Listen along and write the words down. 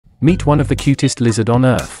Meet one of the cutest lizard on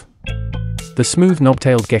Earth. The smooth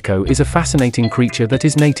knob-tailed gecko is a fascinating creature that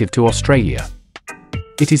is native to Australia.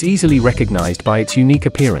 It is easily recognized by its unique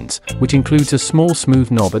appearance, which includes a small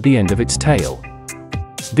smooth knob at the end of its tail.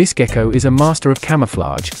 This gecko is a master of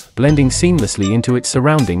camouflage, blending seamlessly into its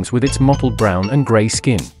surroundings with its mottled brown and gray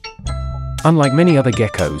skin. Unlike many other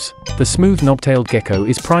geckos, the smooth knob-tailed gecko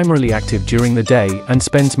is primarily active during the day and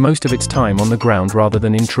spends most of its time on the ground rather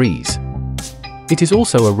than in trees. It is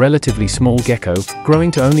also a relatively small gecko,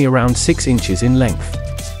 growing to only around 6 inches in length.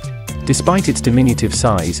 Despite its diminutive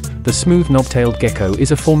size, the smooth knob-tailed gecko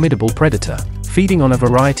is a formidable predator, feeding on a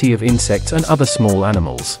variety of insects and other small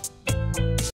animals.